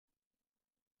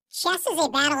Chess is a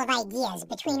battle of ideas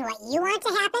between what you want to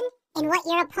happen and what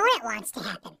your opponent wants to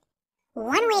happen.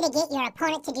 One way to get your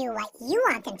opponent to do what you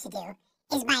want them to do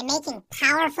is by making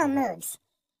powerful moves.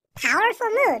 Powerful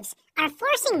moves are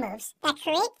forcing moves that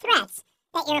create threats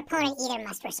that your opponent either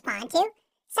must respond to,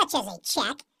 such as a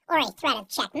check or a threat of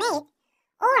checkmate,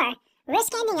 or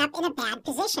risk ending up in a bad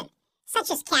position, such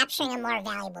as capturing a more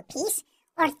valuable piece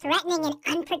or threatening an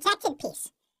unprotected piece.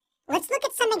 Let's look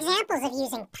at some examples of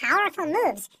using powerful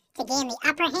moves to gain the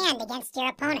upper hand against your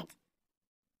opponent.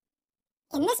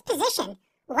 In this position,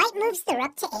 white moves the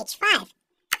rook to h5,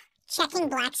 checking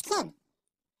black's king.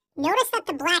 Notice that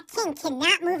the black king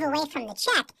cannot move away from the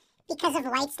check because of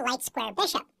white's light square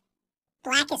bishop.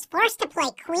 Black is forced to play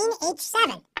queen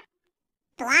h7,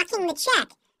 blocking the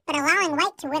check, but allowing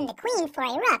white to win the queen for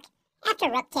a rook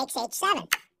after rook takes h7.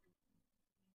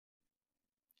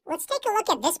 Let's take a look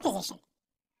at this position.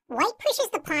 White pushes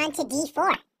the pawn to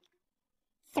d4,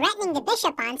 threatening the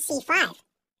bishop on c5.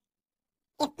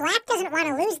 If black doesn't want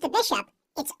to lose the bishop,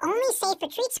 its only safe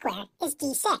retreat square is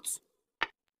d6.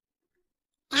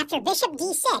 After bishop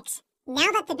d6,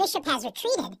 now that the bishop has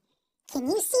retreated, can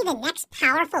you see the next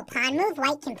powerful pawn move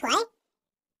white can play?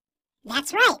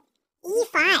 That's right,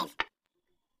 e5,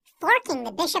 forking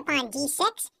the bishop on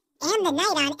d6 and the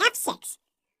knight on f6.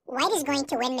 White is going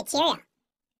to win material.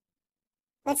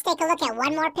 Let's take a look at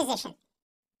one more position.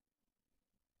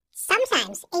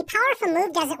 Sometimes a powerful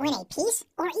move doesn't win a piece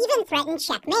or even threaten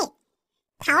checkmate.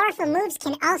 Powerful moves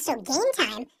can also gain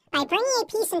time by bringing a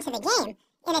piece into the game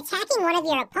and attacking one of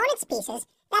your opponent's pieces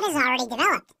that is already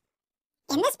developed.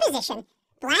 In this position,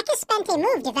 black has spent a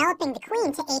move developing the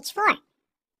queen to h4.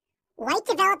 White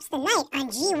develops the knight on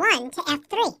g1 to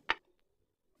f3,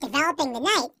 developing the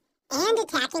knight and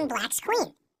attacking black's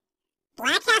queen.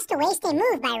 Black has to waste a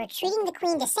move by retreating the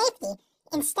queen to safety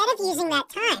instead of using that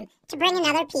time to bring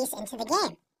another piece into the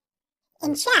game.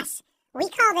 In chess, we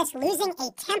call this losing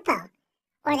a tempo,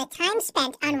 or the time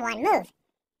spent on one move.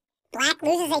 Black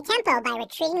loses a tempo by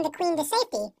retreating the queen to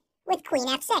safety with queen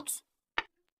f6.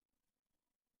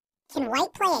 Can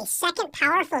white play a second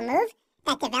powerful move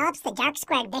that develops the dark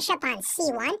squared bishop on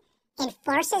c1 and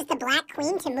forces the black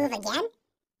queen to move again?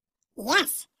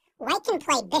 Yes, white can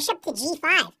play bishop to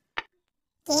g5,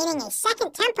 gaining a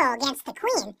second tempo against the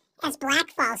queen as black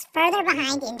falls further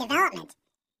behind in development.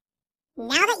 Now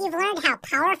that you've learned how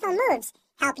powerful moves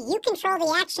help you control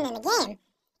the action in the game,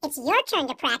 it's your turn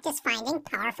to practice finding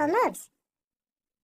powerful moves.